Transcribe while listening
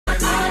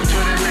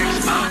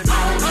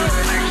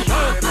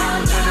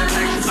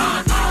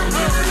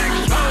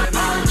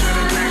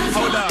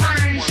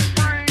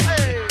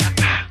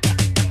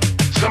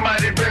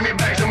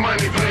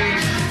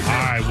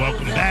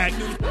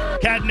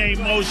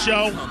Gigolo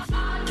show.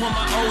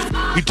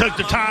 You took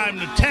the time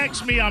to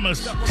text me. I'm going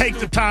to take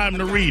the time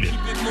to read it.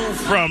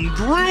 From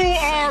Drew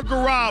R.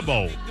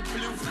 Garabo.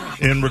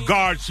 In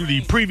regards to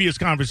the previous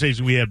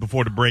conversation we had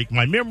before the break,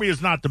 my memory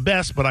is not the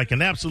best, but I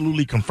can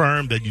absolutely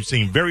confirm that you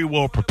seemed very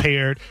well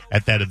prepared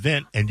at that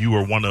event, and you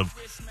were one of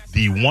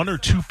the one or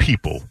two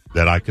people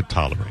that I could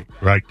tolerate.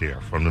 Right there,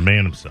 from the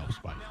man himself,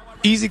 Spike.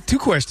 Easy, 2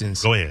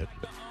 questions. Go ahead.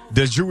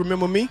 Does Drew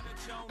remember me?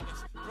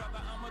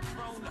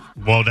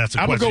 Well, that's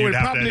a question.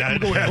 I'm going to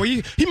go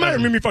with he might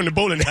remember me from the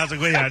bowling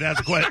alley. That's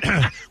a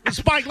question.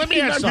 Spike, let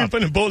me ask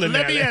something.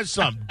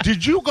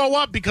 Did you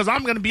go up? Because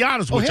I'm going to be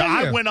honest with you.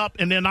 Yeah. I went up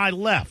and then I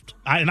left.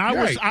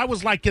 I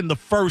was like in the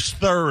first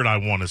third, I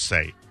want to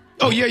say.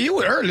 Oh, yeah, you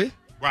were early.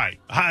 Right.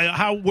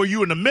 How were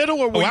you in the middle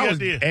or were you I at was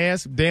the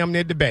ass damn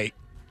near the back.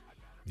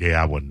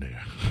 Yeah, I wasn't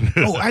there.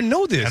 Oh, I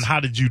know this. And how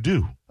did you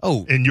do?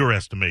 Oh. In your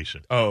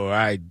estimation? Oh,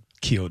 I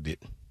killed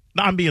it.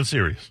 No, I'm being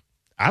serious.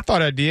 I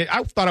thought I did.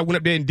 I thought I went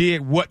up there and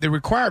did what the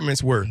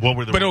requirements were. What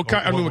were the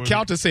I remember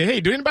Calton said,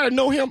 "Hey, do anybody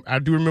know him?" I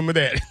do remember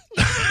that.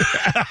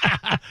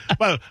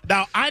 Well,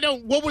 now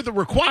what were the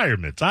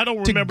requirements? I don't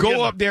remember. To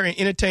go up there and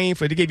entertain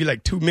they gave you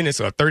like 2 minutes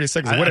or 30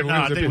 seconds or whatever.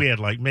 I think we had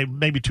like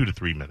maybe 2 to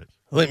 3 minutes.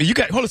 Hold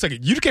on a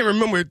second. You can't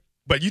remember it,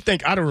 but you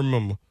think I don't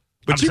remember.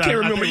 But you can't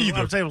remember either.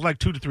 I'm saying it was like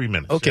 2 to 3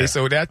 minutes. Okay,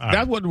 so that's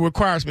what the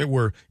requirements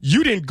were.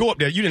 You didn't go up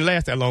there. You didn't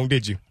last that long,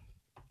 did you?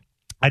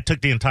 I took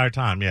the entire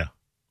time. Yeah.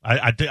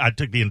 I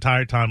took the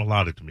entire time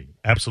allotted to me.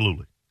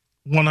 Absolutely.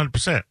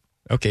 100%.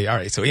 Okay, all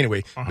right. So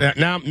anyway, now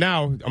I'm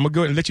gonna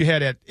go ahead and let you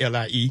have that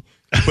LIE.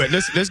 But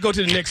let's go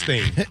to the next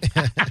thing.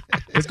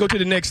 Let's go to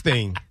the next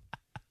thing.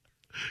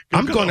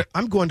 I'm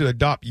going to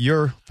adopt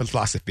your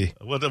philosophy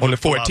on the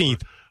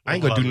 14th. I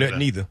ain't gonna do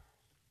nothing either.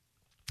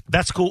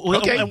 That's cool.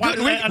 Okay, we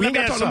ain't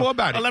got to talk no more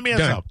about it. Let me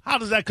ask you, how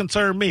does that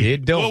concern me?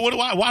 It don't. What do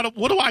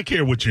I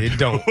care what you do? It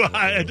don't.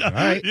 Right.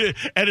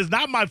 And it's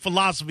not my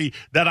philosophy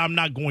that I'm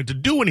not going to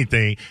do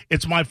anything.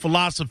 It's my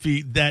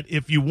philosophy that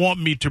if you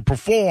want me to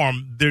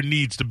perform, there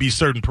needs to be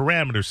certain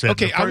parameters set.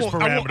 Okay, I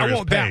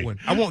want that one.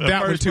 I want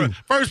that one too.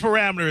 First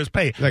parameter is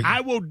pay. Like, I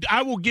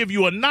will give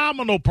you a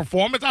nominal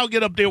performance. I'll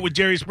get up there with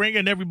Jerry Springer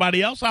and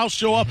everybody else. I'll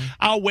show up.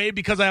 I'll wait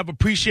because I have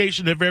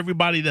appreciation of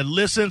everybody that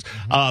listens,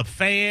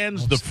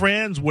 fans, the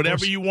friends,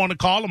 whatever you want to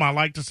call them. I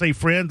like to say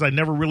friends. I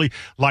never really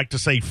like to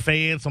say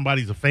fan.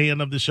 Somebody's a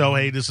fan of the show.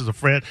 Hey, this is a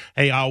friend.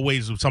 Hey, I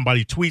always, if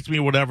somebody tweets me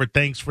or whatever,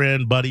 thanks,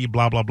 friend, buddy,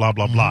 blah, blah, blah,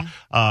 blah, blah.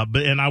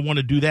 And I want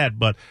to do that.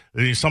 But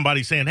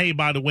somebody saying, hey,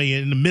 by the way,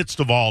 in the midst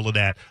of all of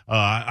that,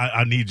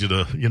 I need you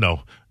to,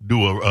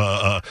 do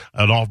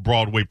an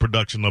off-Broadway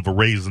production of A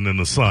Raisin in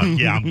the Sun.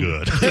 Yeah, I'm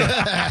good.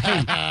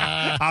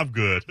 I'm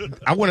good.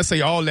 I want to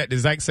say all that the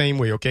exact same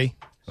way, okay?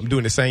 I'm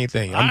doing the same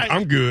thing.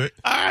 I'm good.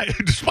 All right.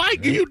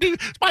 Spike, you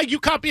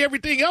copy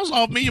everything else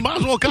off me. You might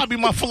as well copy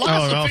my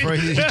philosophy.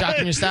 He's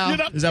copying your style?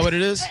 Is that what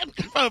it is?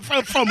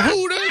 From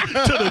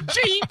Hooter to the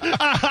Jeep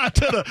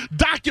to the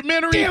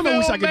documentary. Damn, I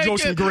wish I could grow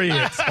some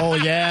dreads. Oh,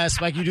 yeah,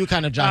 Spike, you do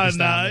kind of jock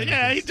style.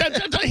 Yeah, he's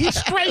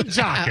straight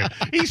jocking.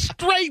 He's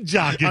straight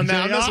jocking. I'm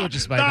messing with you,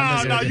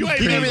 Spike. No, you ain't.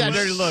 He gave me that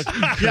dirty look.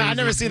 Yeah, I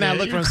never seen that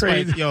look from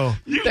Spike. Yo,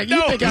 you think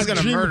he's going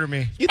to murder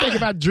me? You think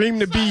about dreaming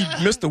to be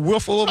Mr.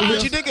 Wiffle over here?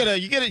 But you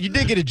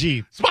did get a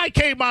Jeep. Spike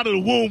came out of the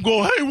womb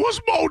going, hey,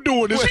 what's Mo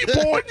doing? Is he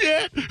born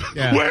yet?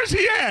 Yeah. Where's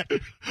he at?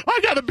 I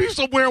got to be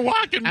somewhere where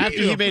I can meet him.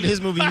 After he made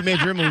his movie, you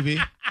made your movie.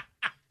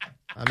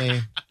 I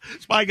mean,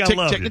 Spike, I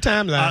love you. Check the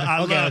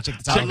timeline. Check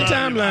the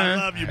timeline. I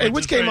love you, hey,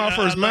 which came out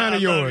first, mine or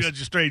yours? You're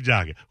straight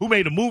jogging. Who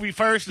made a movie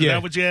first? Is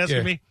that what you're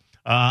asking me?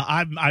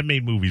 I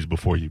made movies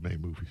before you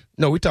made movies.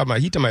 No, he talking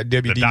about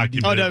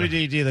WDD.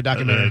 WDD, the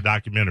documentary. The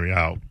documentary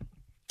out.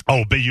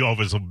 Oh, you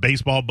over some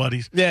baseball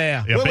buddies?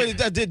 Yeah. Wait,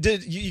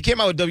 you came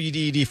out with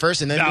WDD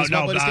first, and then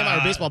baseball buddies came out,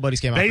 or baseball buddies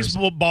came out first?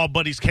 Baseball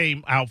buddies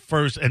came out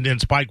first, and then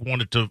Spike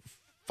wanted to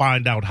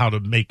find out how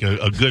to make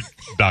a good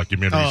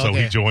documentary, so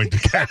he joined the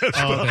cast.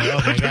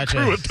 Okay,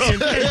 gotcha. In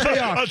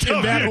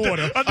that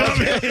order.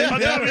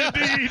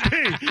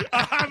 WDD.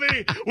 I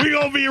mean, we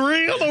gonna be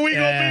real, or we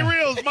gonna be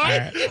real,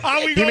 Spike?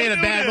 He made a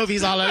bad movie.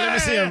 He's all like, let me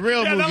see a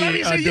real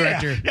movie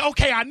director. Yeah,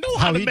 okay, I know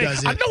how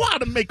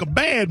to make a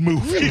bad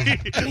movie.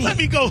 Let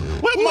me go.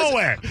 Where Mo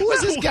at? Who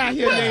is this guy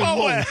here named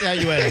Mo? Yeah,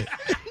 you at it.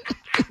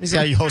 Let me see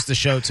how you host the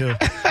show too.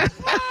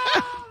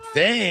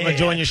 Damn. I'm gonna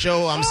join your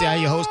show. I'm gonna see how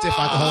you host it. If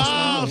I can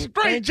host it.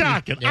 Straight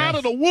jocking. Out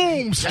of the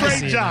womb,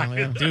 straight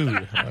jocking.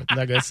 Dude,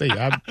 like I say, ain't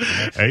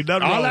nothing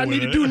wrong all I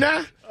need to do now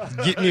is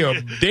get me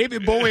a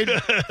David Bowie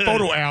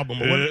photo album.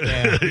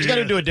 You got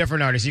to do a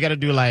different artist. You got to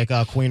do like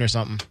Queen or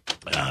something.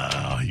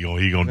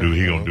 He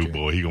gonna do,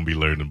 boy. He gonna be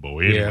learning,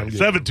 boy. Anyway,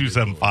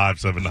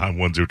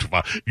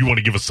 727-579-1025. You want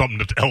to give us something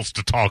else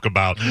to talk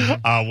about?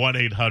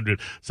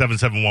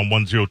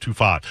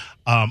 1-800-771-1025.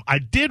 I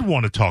did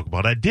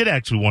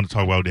actually want to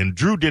talk about, and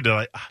Drew did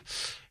it.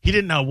 He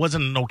didn't know, it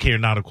wasn't an okay or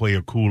not okay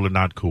or cool or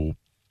not cool.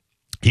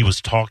 He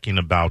was talking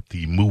about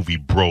the movie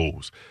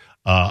Bros.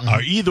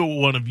 Are either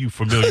one of you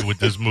familiar with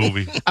this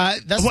movie?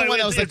 That's the one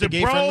that was like the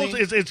gay Bros?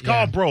 It's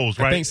called Bros,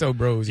 right? I think so,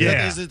 Bros.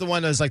 Yeah. Is it the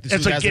one that's like the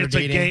two guys that are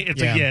dating?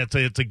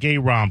 It's a gay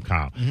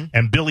rom-com.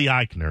 And Billy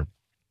Eichner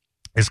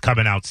is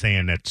coming out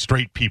saying that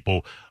straight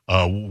people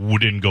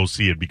wouldn't go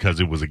see it because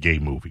it was a gay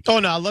movie. Oh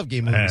no, I love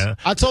gay movies.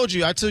 I told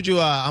you,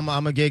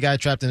 I'm a gay guy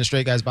trapped in a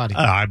straight guy's body.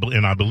 I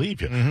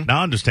believe you. Mm-hmm.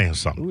 Now understand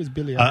something. Who is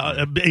Billy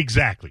Eichner?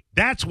 Exactly.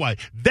 That's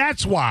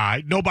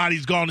why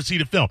nobody's gone to see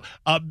the film.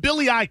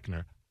 Billy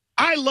Eichner.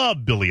 I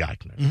love Billy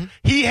Eichner. Mm-hmm.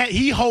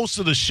 He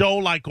hosted a show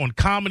like on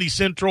Comedy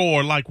Central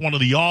or like one of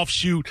the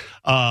offshoot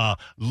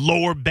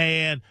lower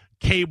band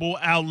cable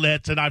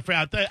outlets, and I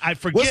forget.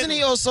 Wasn't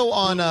he also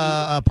on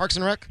Parks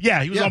and Rec?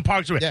 Yeah, he was on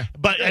Parks and Rec.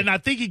 Yeah. And I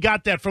think he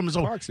got that from his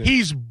own.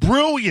 He's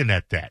brilliant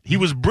at that. He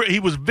was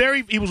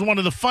one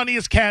of the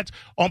funniest cats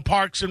on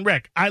Parks and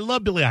Rec. I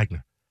love Billy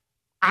Eichner.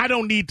 I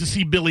don't need to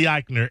see Billy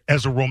Eichner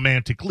as a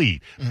romantic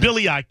lead. Mm-hmm.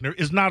 Billy Eichner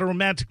is not a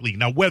romantic lead.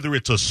 Now, whether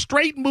it's a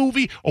straight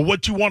movie or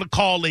what you want to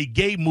call a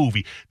gay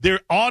movie, their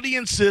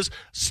audiences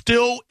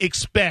still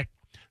expect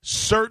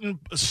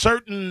certain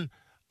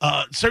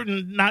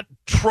not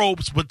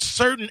tropes, but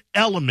certain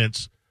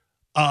elements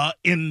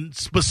in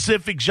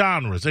specific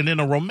genres. And in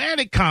a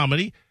romantic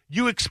comedy,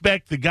 you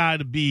expect the guy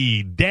to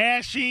be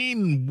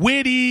dashing,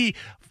 witty,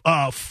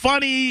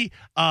 funny,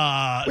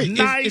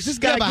 nice, is this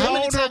guy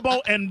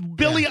vulnerable, and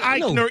Billy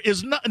Eichner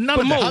is none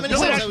of that. How many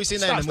times have we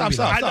seen that in the movie?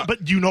 Stop.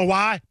 But you know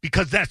why?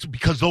 Because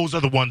those are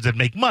the ones that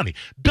make money.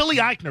 Billy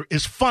Eichner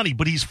is funny,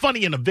 but he's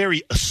funny in a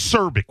very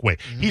acerbic way.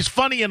 Mm-hmm. He's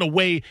funny in a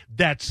way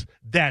that's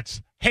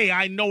hey,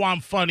 I know I'm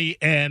funny,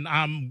 and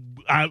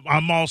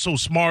I'm also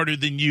smarter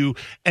than you,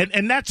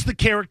 and that's the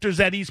characters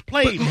that he's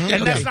played,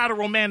 that's not a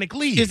romantic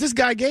lead. Is this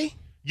guy gay?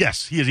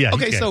 Yes, he is. Yeah.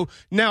 Okay, so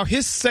now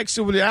his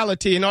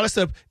sexuality and all that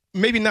stuff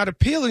maybe not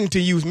appealing to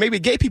you. Maybe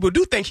gay people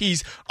do think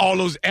he's all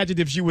those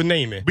adjectives you were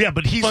naming. Yeah,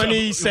 but he's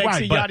funny, sexy,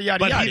 right, yada yada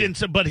but yada. He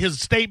didn't. But his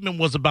statement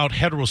was about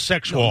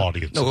heterosexual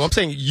audiences. No, I'm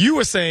saying you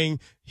were saying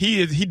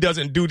he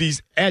doesn't do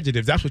these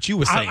adjectives. That's what you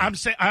were saying.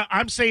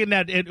 I'm saying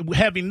that it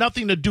having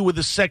nothing to do with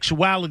his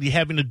sexuality,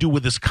 having to do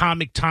with his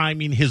comic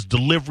timing, his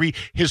delivery,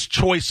 his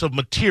choice of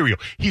material.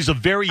 He's a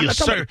very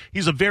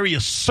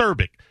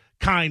acerbic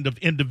kind of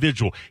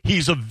individual.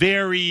 He's a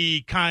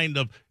very kind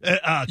of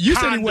you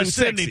said he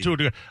wasn't sexy. To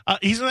it.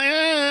 He's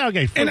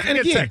okay. And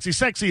again,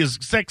 sexy is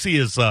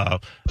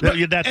but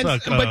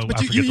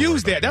you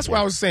use that. That's why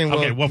I was saying. Well,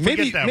 okay, well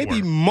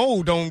maybe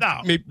Mo don't.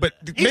 No, maybe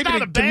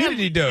the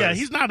community does. Yeah,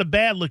 he's not a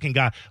bad looking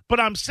guy.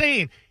 But I'm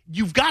saying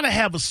you've got to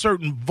have a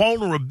certain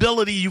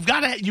vulnerability. You've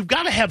got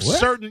to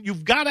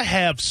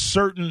have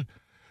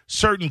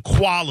certain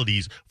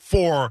qualities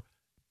for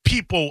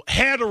people,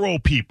 hetero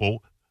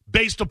people,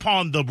 based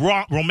upon the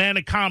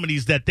romantic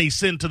comedies that they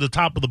send to the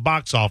top of the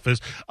box office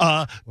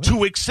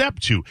to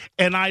accept you.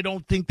 And I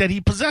don't think that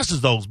he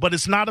possesses those. But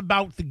it's not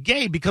about the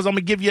gay, because I'm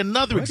going to give you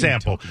another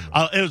example.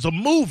 There's a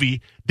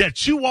movie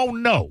that you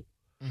won't know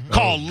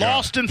called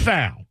Lost and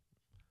Found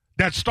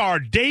that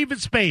starred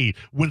David Spade,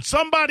 when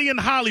somebody in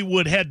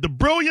Hollywood had the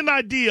brilliant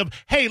idea of,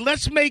 hey,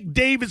 let's make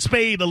David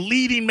Spade a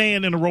leading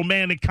man in a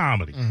romantic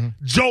comedy. Mm-hmm.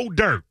 Joe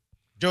Dirt.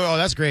 Oh,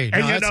 that's great.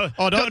 And don't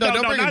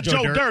bring not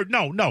Joe Dirt.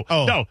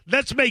 No.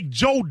 Let's make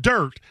Joe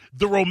Dirt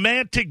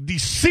the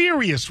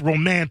serious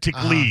romantic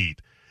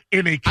lead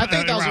in a. I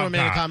think that was a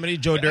romantic comedy,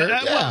 Joe Dirt.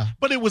 Yeah,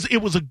 but it was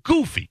a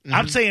goofy. Mm-hmm.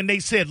 I'm saying they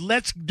said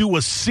let's do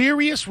a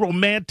serious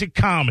romantic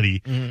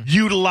comedy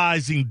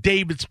utilizing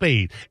David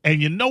Spade,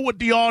 and you know what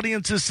the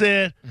audience has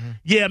said? Mm-hmm.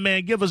 Yeah,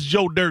 man, give us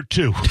Joe Dirt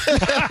too.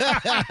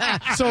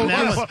 So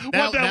what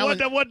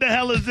the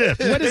hell is this?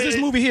 What is this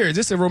movie here? Is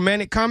this a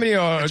romantic comedy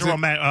or it's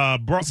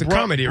a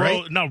comedy,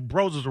 right? No,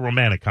 Bros is a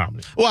romantic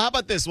comedy. Well, how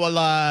about this? Well,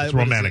 it's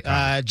romantic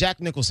comedy. Jack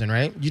Nicholson,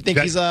 right? You think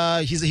he's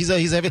not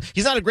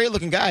a great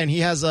looking guy, and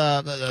he has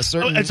a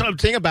certain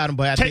thing about him,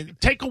 but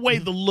take away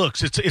the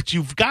looks. It's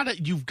you've got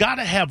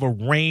to have a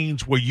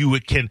range where you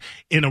can,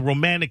 in a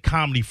romantic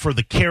comedy, for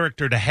the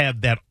character to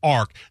have that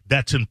arc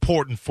that's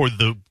important for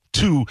the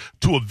two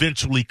to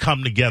eventually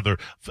come together,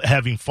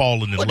 having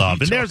fallen in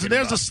love. And there's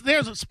a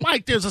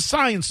Spike. There's a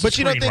science. But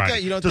you don't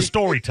think the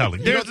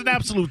storytelling. There's an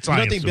absolute science.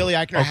 You don't think Billy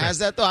Eichner has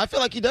that though? I feel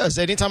like he does.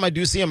 Anytime I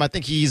do see him, I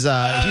think he's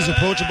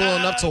approachable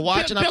enough to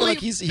watch, and I feel like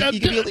he can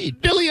be a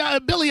lead. Billy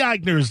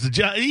Eichner is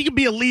he can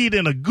be a lead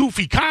in a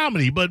goofy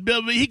comedy, but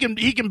he can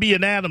be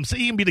an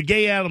He can be the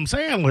gay Adam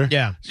Sandler.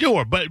 Yeah,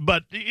 sure. But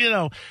you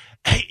know.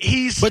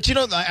 But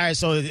all right.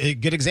 So a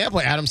good example.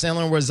 Adam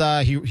Sandler was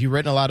he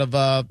written a lot of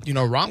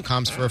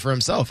rom-coms for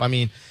himself. I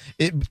mean,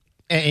 and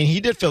he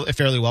did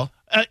fairly well.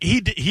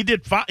 He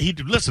did.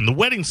 Listen, The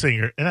Wedding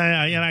Singer, and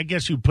I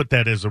guess you put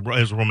that as a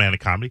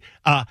romantic comedy.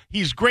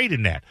 He's great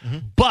in that,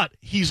 but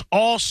he's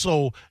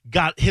also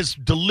got his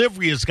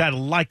delivery has got a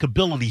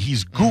likability.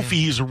 He's goofy.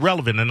 He's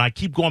irrelevant, and I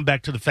keep going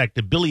back to the fact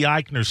that Billy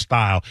Eichner's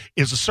style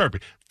is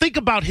acerbic. Think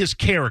about his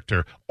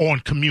character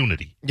on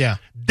Community. Yeah,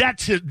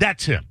 that's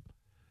him.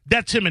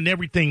 That's him in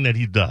everything that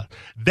he does.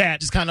 That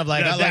just kind of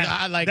like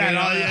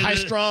high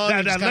strung.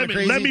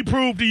 Let me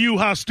prove to you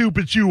how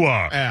stupid you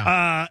are.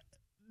 Yeah.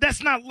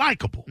 That's not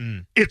likable.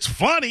 It's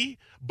funny,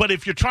 but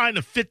if you're trying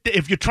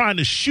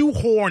to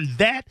shoehorn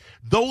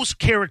those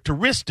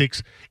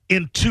characteristics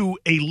into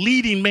a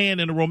leading man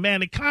in a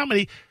romantic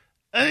comedy,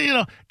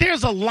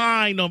 there's a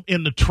line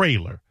in the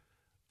trailer.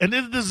 and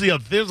this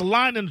is there's a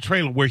line in the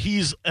trailer where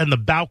he's in the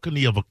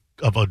balcony of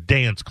a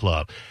dance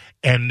club,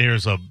 and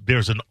there's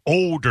an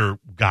older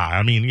guy.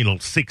 I mean,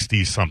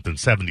 60 something,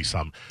 70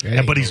 something,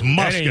 but he's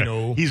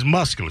muscular. He's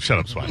muscular. Shut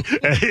up, Spike.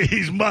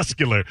 He's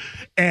muscular,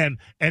 and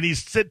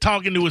he's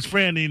talking to his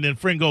friend, and the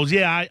friend goes,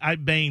 "Yeah, I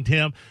banged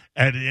him."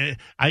 And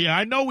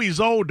I know he's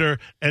older,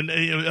 and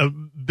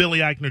Billy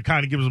Eichner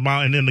kind of gives him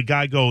out, and then the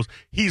guy goes,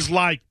 he's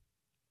like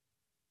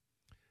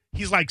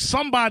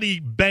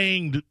somebody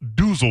banged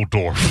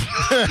Dusseldorf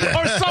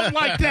or something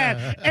like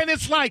that. And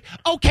it's like,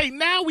 okay,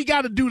 now we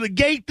got to do the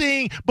gay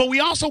thing, but we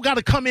also got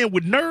to come in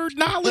with nerd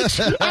knowledge.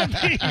 I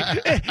mean,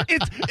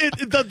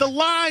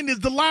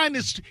 the line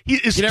is you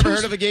never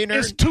heard of a gay nerd?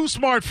 It's too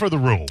smart for the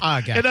room.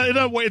 I got in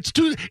other words,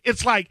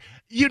 it's like,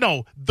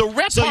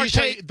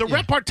 the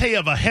repartee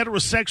of a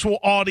heterosexual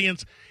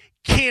audience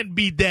can't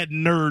be that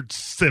nerd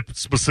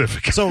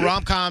specific. So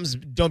rom-coms,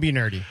 don't be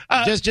nerdy.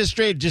 Just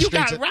straight. You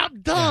got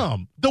Rob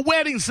dumb. The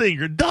Wedding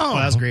Singer, dumb. Oh,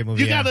 that's a great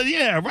movie. You got to,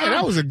 right.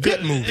 That was a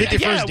good movie. 50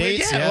 First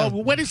Dates. Yeah.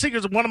 Well, Wedding Singer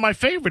is one of my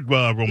favorite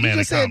romantic You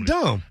just said comedies.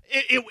 dumb.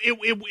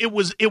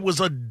 It was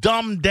a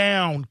dumbed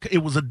down. It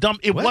was a dumb.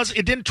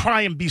 It didn't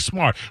try and be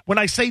smart. When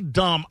I say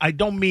dumb, I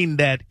don't mean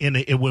that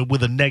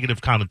with a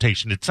negative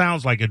connotation. It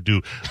sounds like it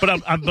do,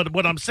 but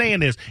what I'm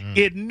saying is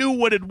it knew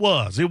what it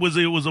was. It was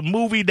a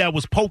movie that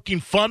was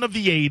poking fun of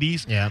the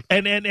 80s. Yeah.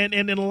 And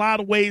in a lot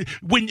of ways,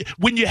 when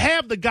you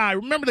have the guy,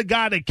 remember the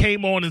guy that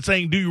came on and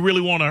saying, "Do you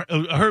really want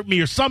to hurt me?"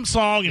 or some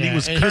song, and he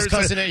was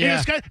cussing it.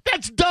 Yeah.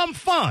 That's dumb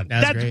fun.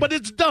 But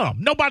it's dumb.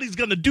 Nobody's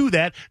gonna do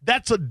that.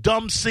 That's a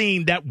dumb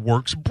scene that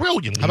works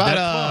brilliantly. How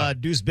about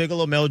Deuce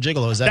Bigalow, Mel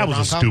Gigolo? Is that was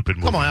a stupid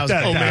movie? Come on,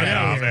 that was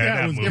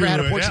that was You ever had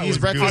a Portuguese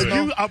breakfast?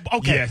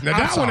 Okay, Yes. Now,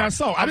 that one I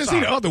saw. I didn't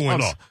see the other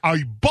ones. Are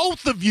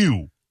both of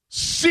you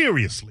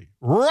seriously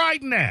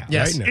right now,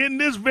 yes, in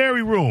this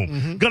very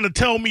room, gonna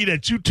tell me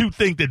that you two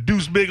think that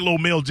Deuce Bigalow,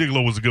 Mel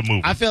Gigolo was a good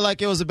movie? I feel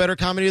like it was a better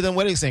comedy than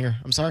Wedding Singer.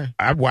 I'm sorry.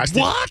 I watched it.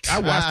 What? I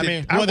watched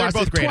it. I they're watched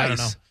both it great. twice. I don't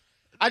know.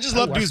 I just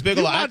love Deuce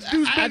Bigalow. I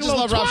just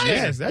love Rob Schneider.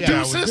 Yes, that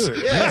Deuces? was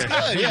good. Yeah, that's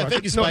good. Yeah,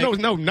 thank you, Spike.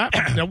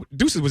 No,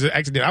 Deuces was an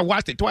accident. I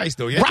watched it twice,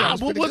 though. Yeah,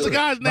 Rob, what was the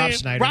guy's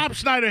name? Rob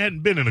Schneider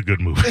hadn't been in a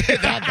good movie.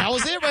 that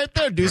was it right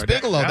there. Deuce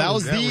Bigalow. That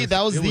was the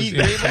great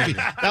movie.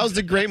 That was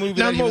the great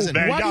movie that he was in.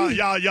 Man,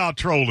 y'all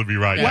trolling me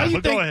right now.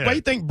 But go ahead. Why do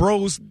you think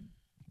Bros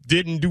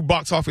didn't do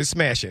box office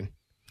smashing?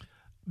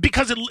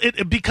 Because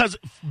because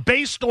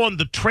based on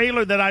the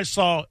trailer that I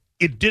saw,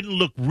 it didn't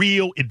look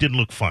real. It didn't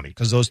look funny.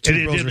 Because those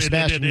two bros were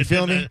smashing. You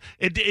feel me?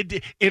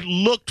 It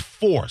looked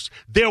forced.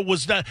 There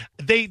was not.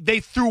 They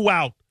threw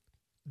out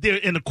there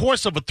in the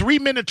course of a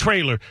 3-minute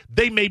trailer.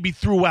 They maybe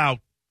threw out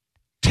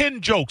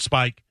 10 jokes,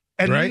 Spike,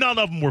 and none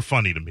of them were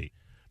funny to me.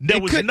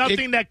 There was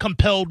nothing that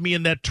compelled me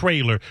in that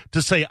trailer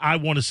to say I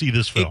want to see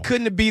this film. It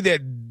couldn't be that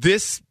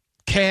this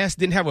cast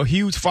didn't have a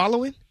huge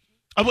following.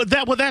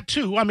 That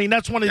too. I mean,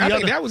 that's one of the other. I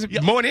think that was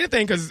more than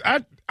anything because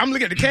I'm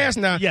looking at the cast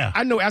now. Yeah.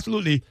 I know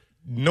absolutely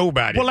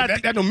nobody. Well,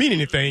 that don't mean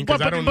anything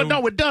because I don't know. But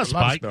no, it does,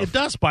 Spike. It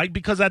does, Spike,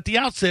 because at the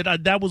outset,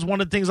 that was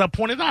one of the things I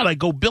pointed out. I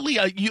go, Billy,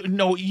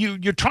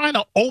 you're trying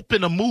to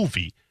open a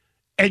movie,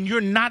 and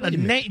you're not a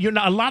name. You're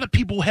not. A lot of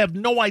people have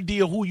no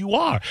idea who you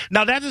are.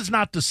 Now, that is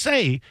not to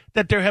say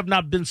that there have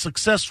not been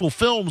successful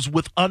films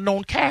with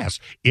unknown casts.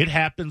 It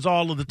happens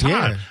all of the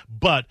time. Yeah.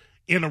 But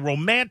in a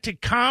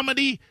romantic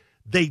comedy,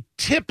 they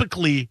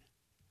typically.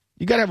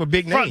 You got to have a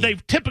big name.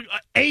 They've typically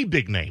a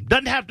big name.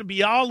 Doesn't have to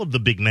be all of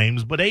the big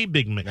names, but a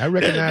big name. I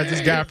recognize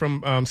this guy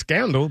from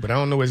Scandal, but I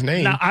don't know his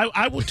name. Now,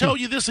 I will tell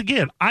you this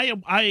again. I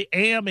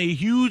am a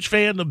huge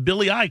fan of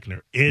Billy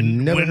Eichner.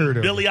 Never heard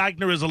of Billy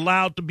Eichner is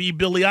allowed to be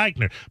Billy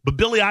Eichner. But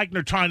Billy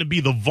Eichner trying to be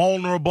the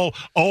vulnerable,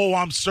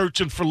 I'm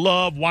searching for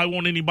love. Why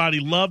won't anybody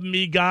love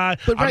me guy?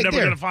 But I'm never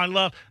going to find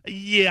love.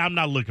 Yeah, I'm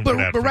not looking for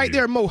that. But right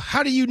there, Mo,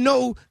 how do you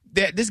know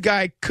that this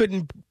guy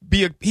couldn't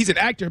be he's an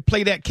actor,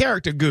 play that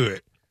character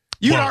good?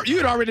 You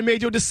had already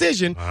made your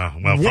decision.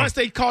 Once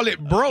they call it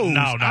Bros,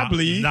 I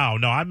believe. No,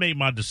 I made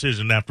my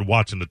decision after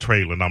watching the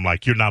trailer, and I'm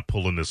like, you're not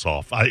pulling this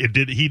off. It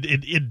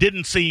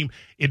didn't seem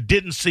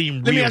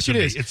real. Let me ask you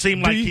this. It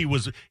seemed like he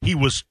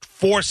was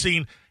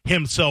forcing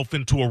himself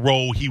into a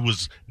role he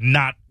was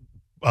not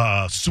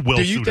well suited for.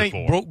 Do you think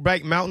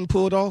Brokeback Mountain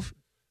pulled off?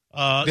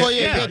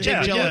 Absolutely. That was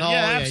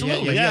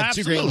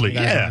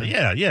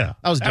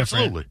different.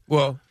 Absolutely.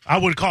 Well, I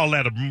would call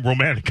that a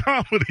romantic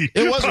comedy.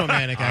 It was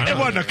romantic, actually. It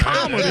wasn't a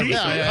comedy.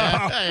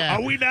 Yeah.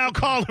 Are we now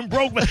calling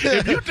Brokeback?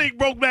 If you think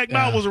Brokeback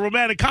Mountain was a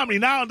romantic comedy,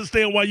 now I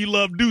understand why you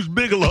love Deuce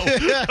Bigalow.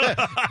 But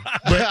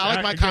I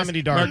like my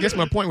comedy dark. I guess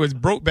my point was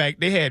Brokeback,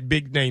 they had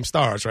big name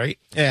stars, right?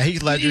 Yeah,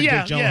 Heath Ledger, Jake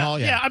Gyllenhaal.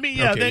 Yeah, I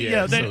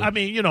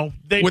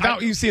mean,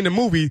 without you seeing the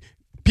movie,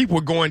 people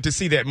were going to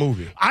see that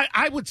movie.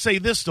 I would say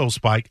this, though,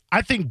 Spike.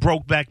 I think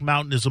Brokeback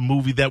Mountain is a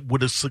movie that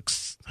would have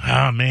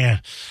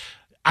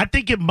I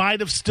think it might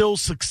have still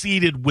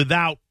succeeded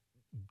without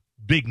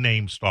big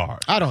name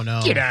stars. I don't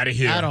know. Get out of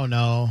here. I don't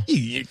know.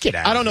 Get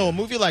out. I don't know. A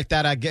movie like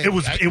that, I get. It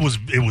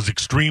was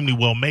extremely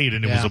well made,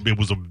 and it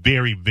was a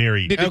very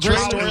very it was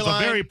a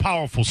very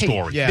powerful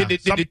story. Yeah.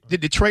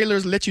 Did the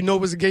trailers let you know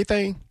it was a gay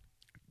thing?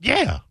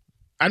 Yeah.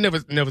 I never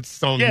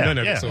saw none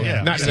of it. So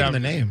yeah. not Saying the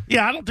name.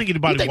 Yeah, I don't think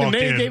anybody You think the walked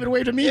name in. gave it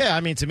away to me? Yeah,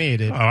 I mean, to me, it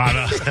did. Oh, I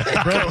don't,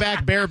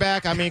 Brokeback,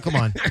 bareback. I mean, come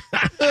on.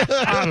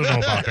 I don't know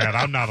about that.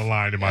 I'm not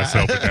aligning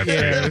myself with that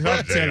statement.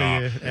 I'm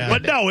telling you. Yeah.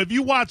 But no, if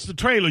you watched the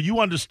trailer, you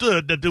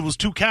understood that there was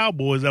two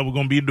cowboys that were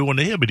going to be doing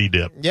the hibbity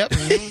dip. Yep.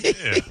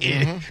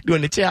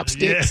 Doing the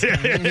chopsticks.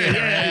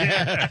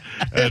 Yeah.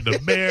 And the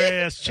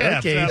bare ass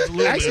chaps. Okay.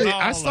 Absolutely. Actually, and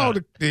all I saw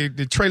that.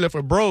 the trailer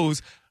for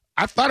Bros.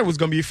 I thought it was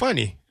going to be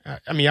funny.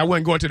 I mean, I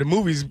wasn't going to the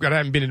movies because I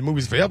haven't been in the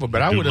movies forever,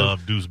 but I do would have.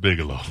 love Deuce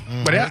Bigalow.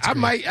 But I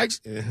might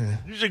actually.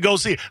 You should go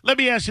see it. Let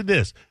me ask you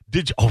this: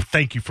 Did you? Oh,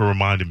 thank you for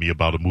reminding me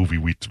about a movie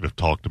we have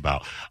talked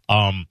about.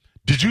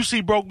 Did you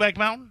see Brokeback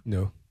Mountain?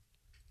 No.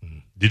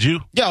 Did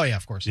you? Yeah, oh, yeah,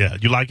 of course. Yeah,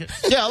 you like it?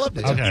 Yeah, I loved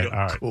it. Okay, all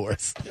right. Of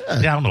course. Yeah,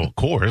 I don't know. Of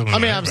course. I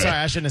mean, I'm sorry.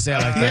 I shouldn't have said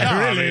it like that.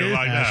 Yeah, Really? I mean,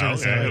 like Yeah, I that. shouldn't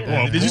say Okay. it.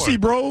 Well, of Did you course. see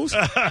Bros? No,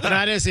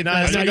 I didn't see. No,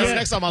 that's Not yet.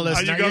 next on my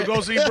list. Are you gonna go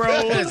see,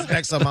 bro? It's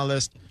next on my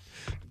list.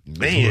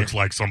 Man, looks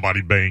like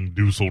somebody banged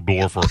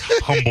Dusseldorf or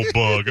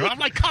Humblebug. I'm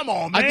like, come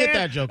on, man. I get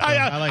that joke, though.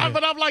 I like it.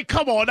 But I'm like,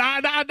 come on.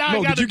 I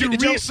No, got to did you do get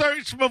the joke?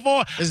 research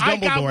before. It's I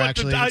got Dumbledore, what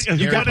actually. you got Harry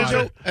the Potter.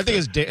 joke? I think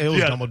it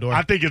was Dumbledore.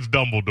 I think it's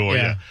Dumbledore.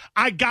 Yeah. Yeah.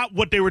 I got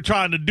what they were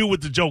trying to do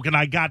with the joke, and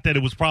I got that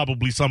it was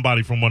probably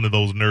somebody from one of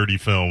those nerdy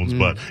films,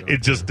 but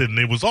it just didn't.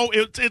 It was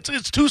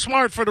it's too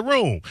smart for the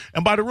room,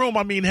 and by the room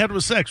I mean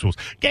heterosexuals.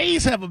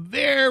 Gays have a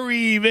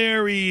very,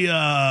 very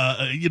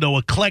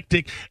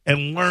eclectic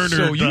and learned.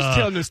 So you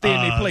telling them to stay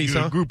in their place,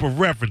 huh? Group of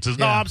references.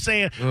 No, Yeah. I'm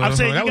saying That's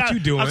what you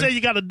doing. I'm saying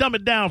you got to dumb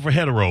it down for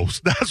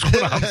heteros. That's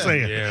what I'm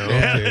saying. Yeah,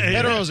 okay.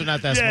 Heteros are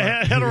not that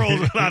Yeah, smart.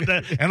 heteros are not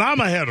that, and I'm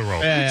a hetero.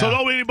 Yeah. So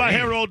don't anybody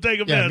hetero take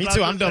offense. Yeah, me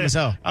too. I'm dumb as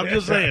hell. I'm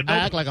just saying. I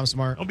act like I'm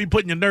smart. Don't be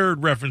putting your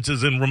nerd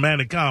references in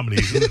romantic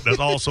comedies that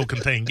also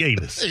contain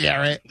gayness. Yeah,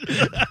 right.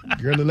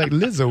 Girl look like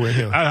Lizzo in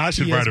here. I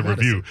should She write has a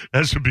review.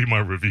 That should be my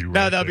review.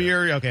 No, right that'll be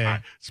there. your okay. All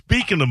right.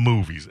 Speaking of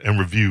movies and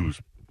reviews,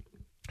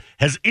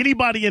 has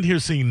anybody in here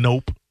seen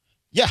Nope?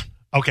 Yeah,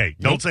 Okay,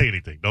 don't say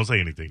anything. Don't say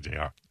anything,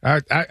 JR.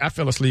 I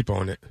fell asleep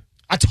on it.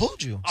 I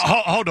told you.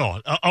 Hold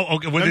on. Okay. Well,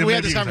 Remember we had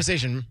maybe- this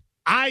conversation.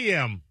 I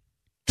am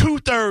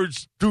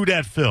 2/3 through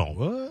that film.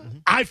 What?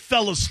 I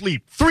fell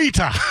asleep 3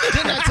 times.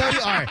 Didn't I tell you?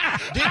 All right.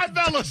 I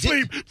fell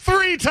asleep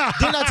 3 times.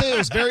 Didn't I tell you it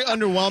was very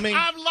underwhelming?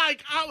 I'm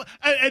like,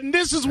 and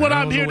this is what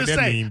I I'm don't here know to what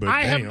that say. mean, but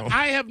I damn.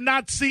 have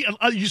not seen.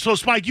 So,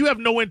 Spike, you have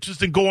no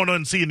interest in going on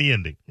and seeing the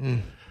ending.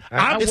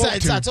 I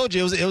I told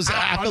you it was.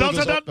 I feel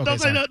like it was. Don't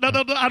say no.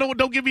 I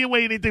don't give me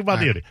away anything about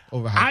the ending.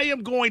 Overhyped. I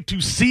am going to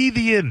see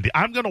the ending.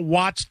 I'm going to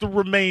watch the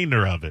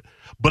remainder of it.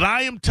 But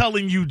I am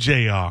telling you,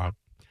 JR,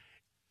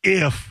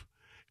 if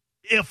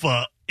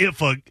a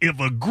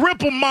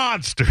grip of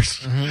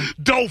monsters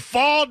don't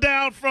fall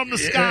down from the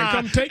sky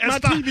come take my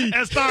TV.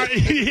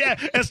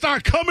 and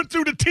start coming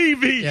through the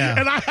TV, Yeah.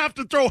 and I have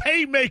to throw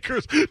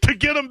haymakers to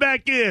get them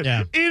back in.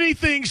 Yeah.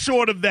 Anything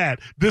short of that,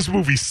 this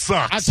movie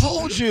sucks. I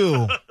told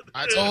you.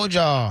 I told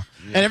y'all.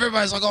 And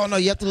everybody's like, "Oh no,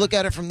 you have to look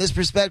at it from this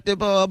perspective."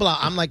 Blah blah.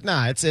 I'm like,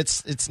 nah, it's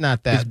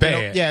not that. It's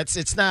bad. Yeah,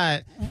 it's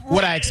not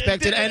what I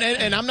expected,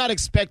 and I'm not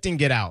expecting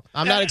Get Out.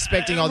 I'm not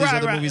expecting all these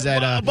other movies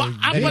that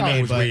he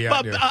made. was way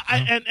out there.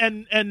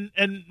 And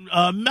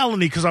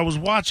Melanie, because I was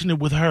watching it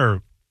with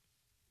her,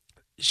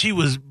 she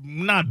was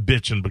not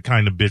bitching, but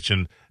kind of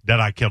bitching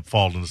that I kept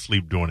falling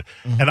asleep doing it.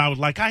 And I was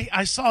like,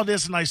 I saw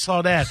this and I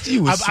saw that.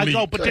 You was I go,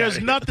 asleep. but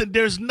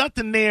there's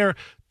nothing there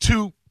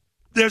to.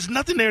 There's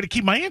nothing there to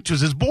keep my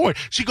interest. It's boring.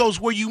 She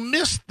goes, well, you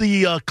missed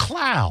the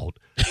cloud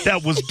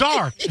that was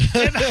dark.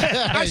 And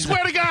I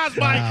swear to God,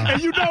 Mike,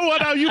 and you know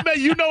what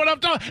I'm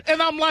talking.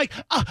 And I'm like,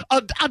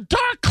 a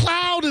dark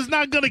cloud is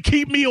not going to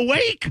keep me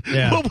awake.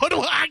 Yeah. What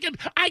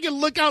I can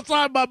look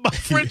outside my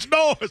French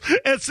doors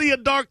and see a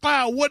dark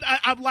cloud.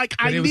 I'm like,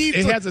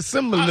 It has a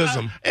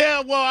symbolism.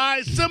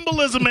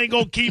 Symbolism ain't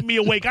gonna keep me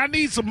awake. I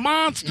need some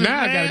monsters.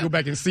 Now man. I gotta go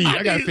back and see.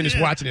 I gotta finish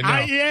watching it now.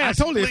 I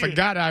totally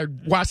forgot I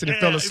watched it and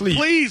fell asleep.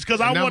 Please,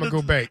 because I Now want I'm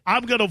gonna go back.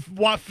 I'm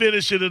gonna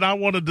finish it, and I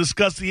want to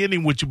discuss the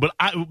ending with you. But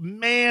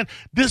man,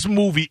 this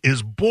movie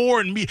is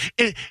boring me.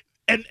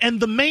 And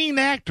the main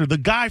actor, the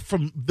guy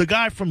from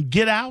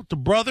Get Out, the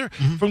brother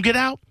from Get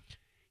Out.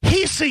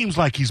 He seems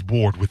like he's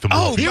bored with the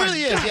movie. Oh, he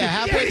really is. Yeah,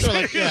 halfway through,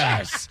 like,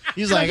 yes.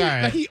 He's like, all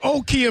right. He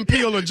owe Key and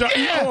Peele a job.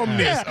 He owe him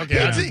this. Okay,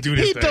 I'll just do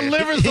this He thing.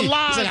 delivers the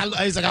lines.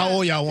 He's like, I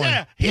owe y'all one.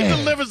 Yeah, he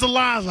delivers the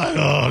lines like,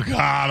 oh,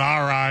 God,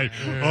 all right.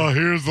 Oh,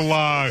 here's the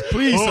line.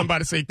 Please, Oh,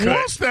 somebody say cut.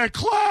 What's that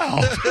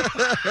cloud?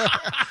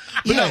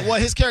 But no, well,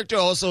 his character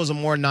also was a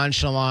more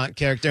nonchalant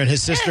character, and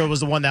his sister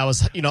was the one that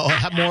was,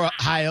 more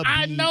high up.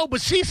 I know,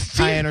 but she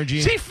high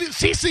energy.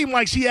 She seemed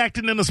like she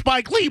acting in a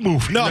Spike Lee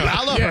movie. No, but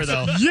I love her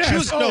though. Yes. She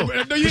was, Oh,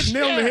 no, you hit the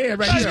nail on the head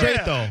right She's there.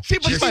 great, though.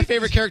 But She's my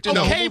favorite character in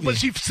the whole Okay, movie. but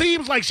she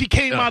seems like she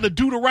came out to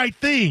do the right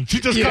thing. She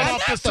just got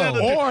off the set.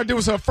 Or it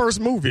was her first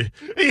movie.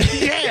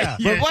 Yeah.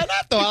 But why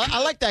not, though?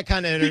 I like that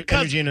kind of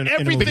energy in a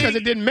movie. Because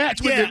it didn't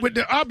match with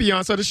the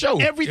ambiance of the show.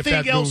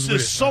 Everything else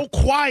is so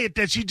quiet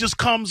that she just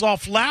comes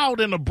off loud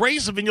and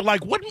abrasive, and you're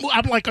like, "What?"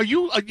 I'm like, "Are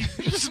you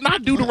just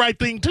not do the right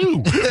thing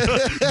too?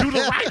 Do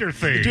the writer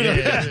thing. Do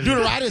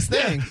the writest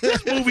thing."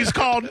 This movie's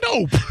called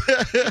Nope.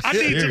 I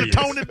need you to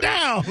tone it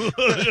down,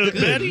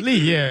 Betty. Lee,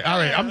 yeah. All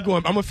right, I'm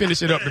gonna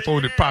finish it up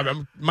before the probably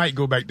I might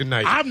go back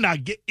tonight. I'm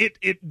not get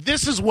it.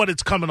 This is what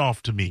it's coming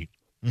off to me.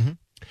 Mm-hmm.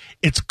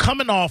 It's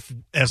coming off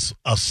as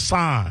a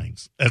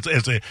Signs, as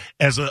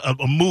a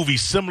movie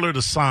similar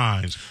to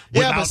Signs,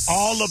 without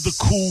all of the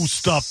cool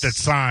stuff that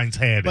Signs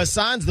had. But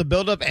Signs, the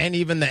buildup and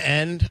even the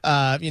end,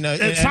 and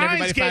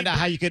everybody found out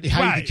how you could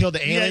kill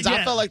the aliens.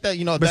 I felt like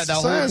that. But that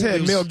Signs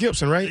had Mel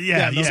Gibson, right?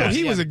 Yeah. So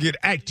he was a good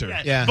actor.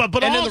 Yeah.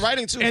 But and also, in the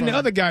writing too. And the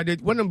other guy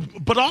did one of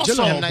them. But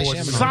also,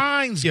 Shyamalan.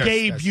 Signs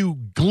gave you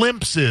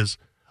glimpses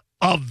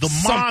of the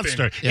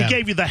monster. Yeah. It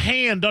gave you the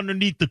hand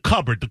underneath the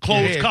cupboard, the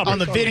closed cupboard. On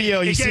the video,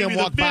 you see him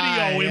walk by.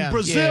 Video in Yeah.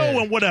 Brazil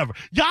and whatever.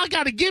 Y'all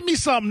got to give me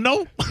something,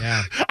 no?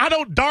 Yeah. I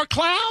don't, Dark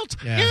Clouds?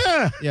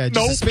 Yeah, just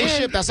Nope. a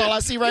spaceship. That's all I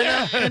see right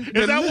now.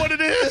 Is that what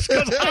it is?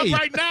 Because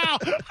right now,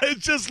 it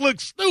just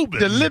looks stupid.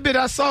 The little bit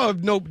I saw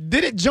of Nope,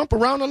 did it jump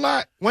around a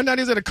lot? One night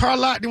it was at a car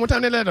lot, then one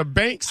time they at a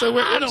bank. So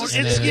I don't.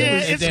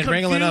 It's then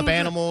wrangling up confusing.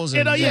 animals.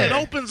 It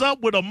opens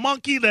up with a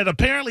monkey that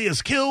apparently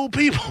has killed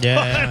people.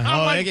 Yeah. And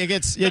I'm like, it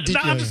gets.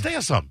 now understand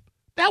something.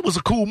 That was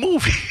a cool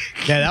movie.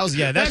 That should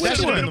have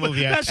been the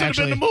movie. That should have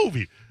been the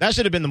movie. That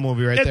should have been the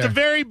movie right At there. the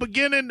very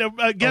beginning,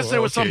 I guess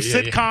there was some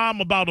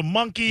sitcom about a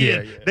monkey,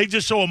 and they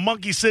just show a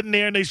monkey sitting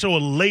there, and they show a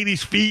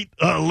lady's feet,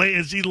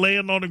 and she's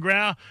laying on the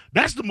ground.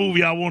 That's the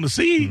movie I want to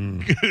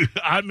see.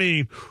 I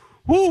mean,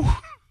 whoo.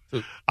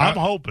 I'm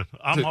hoping.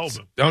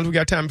 Don't we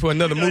got time for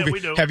another movie? We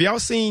do. Have y'all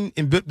seen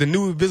the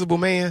new Invisible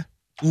Man?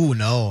 Ooh,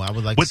 no, I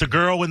would like with to the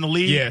girl in the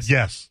lead.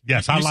 Yes.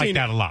 I like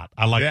that a lot.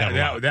 I like that a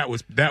lot. That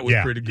was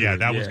pretty good. Yeah,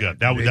 that was good.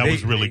 That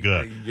was really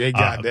good. They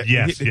got that.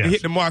 Yes, they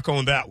hit the mark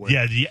on that one.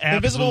 Yeah,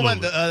 Invisible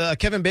absolutely. Man.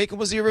 Kevin Bacon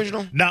was the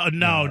original.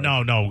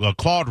 No.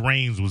 Claude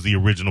Rains was the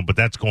original, but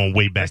that's going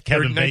way back.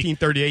 Kevin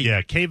 1938.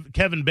 Yeah,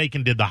 Kevin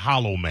Bacon did the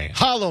Hollow Man.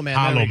 Hollow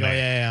Man. There we go.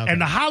 Yeah. Okay.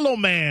 And the Hollow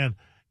Man,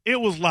 it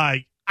was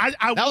like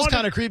that was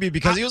kind of creepy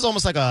because he was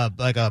almost like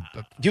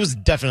he was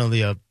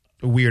definitely a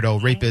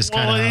weirdo rapist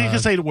kind of. Well, you can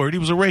say the word. He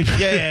was a rapist.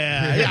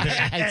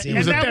 Yeah. He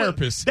was a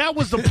therapist. That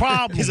was the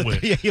problem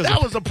with it.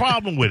 That was the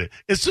problem with it.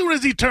 As soon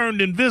as he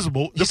turned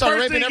invisible, he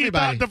started raping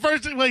everybody.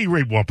 He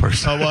raped one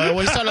person. Oh, well,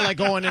 he started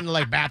going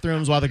into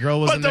bathrooms while the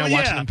girl was in there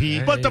watching them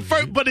pee.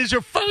 But is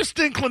your first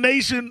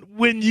inclination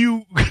when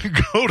you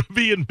go to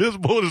be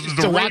invisible is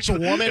to watch a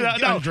woman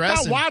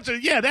undress? Not watching.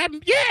 Yeah, that.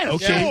 Yeah.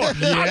 Okay. Sure.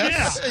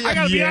 Yes. I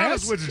gotta be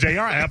honest with you,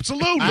 Jr.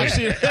 Absolutely.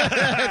 Actually,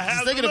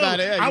 just thinking about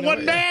it. I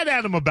wasn't mad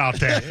at him about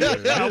that.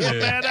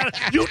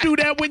 You do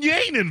that when you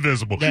ain't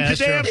invisible. You're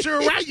damn sure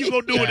right you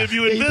gonna do it if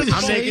you invisible.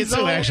 I'm naked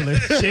too, actually.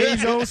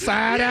 Shades on,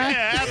 side eye.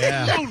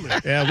 Yeah, absolutely.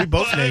 Yeah, we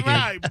both naked.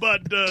 Right,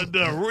 but the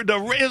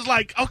it's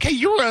like, okay,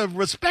 you're a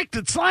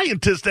respected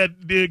scientist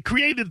that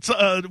created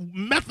a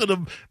method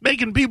of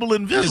making people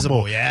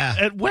invisible. Yeah.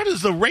 And where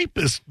does the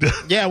rapist?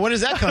 Yeah, when does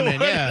that come in?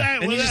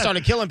 Yeah, and he just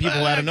started killing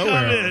people out of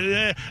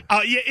nowhere.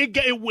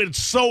 It went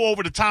so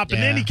over the top,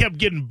 and then he kept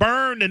getting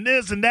burned and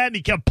this and that, and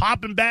he kept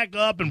popping back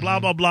up and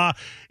blah blah blah.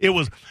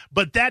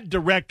 But that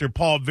director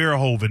Paul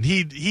Verhoeven,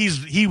 he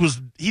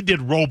did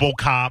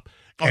RoboCop.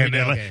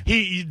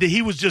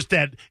 He was just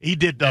that. He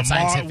did the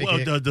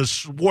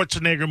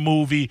Schwarzenegger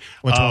movie,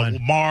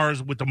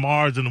 Mars with the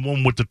Mars, and the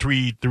one with the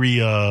three.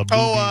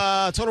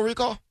 Total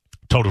Recall.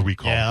 Total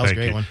Recall. Yeah, that was a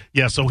great one.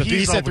 Yeah, so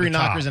he said three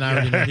knockers, and I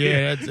already knew.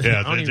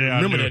 I don't even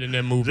remember that in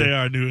that movie.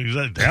 JR knew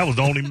exactly. That was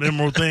the only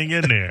memorable thing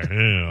in there.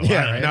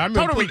 Yeah, right.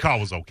 Total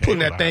Recall was okay. Pulling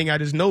that thing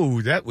out his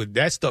nose, that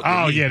stuck.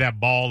 Oh yeah, that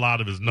ball out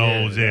of his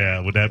nose.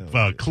 Yeah, with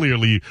that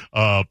clearly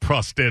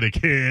prosthetic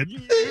head.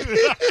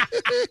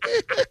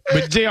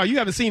 But JR, you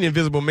haven't seen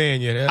Invisible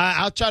Man yet.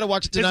 I'll try to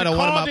watch it tonight.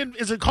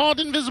 Is it called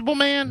Invisible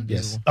Man?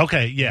 Yes.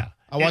 Okay. Yeah.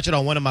 I watch it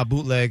on one of my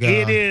bootleg.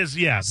 It is.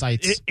 Yeah.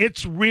 Sites.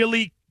 It's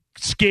really.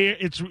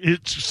 It's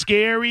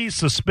scary,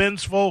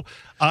 suspenseful.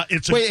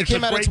 It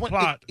came out in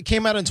plot. It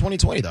came out in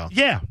 2020 though.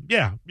 Yeah.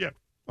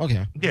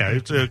 Okay. Yeah,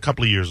 it's a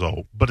couple of years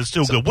old, but it's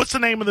still good. What's the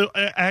name of the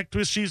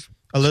actress? She's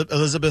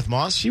Elizabeth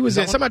Moss. She was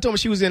in. Somebody told me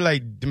she was in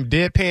them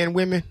Deadpan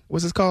Women.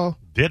 What's it called?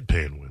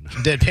 Deadpan Women.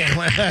 Deadpan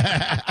Women.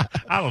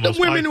 I don't know. The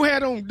women who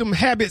had on them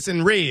habits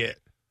in red.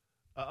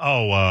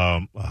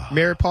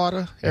 Mary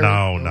Potter?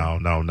 No.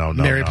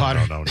 Mary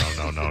Potter. No.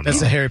 That's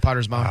the Harry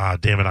Potter's mom. Ah,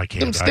 damn it, I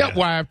can't. Them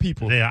stepwise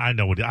people. Yeah, I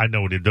know what the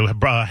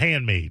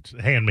handmaids.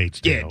 Yeah, handmaid,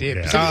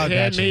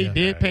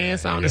 deadpan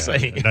sound the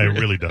same. No, it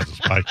really doesn't.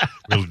 Spike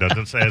really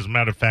doesn't. As a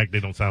matter of fact, they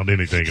don't sound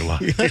anything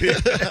alike.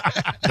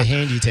 The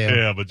handy tail.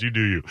 Yeah, but you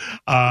do you.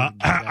 All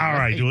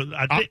right.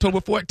 October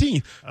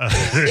 14th.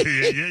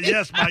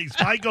 Yes,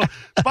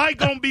 Spike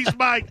gonna be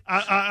Spike.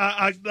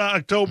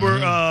 October.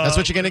 That's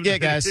what you're gonna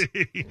get, guys.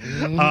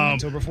 on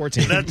October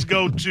 14th. Let's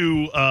go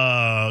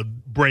to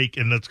break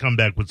and let's come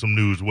back with some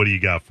news. What do you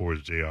got for us,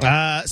 JR?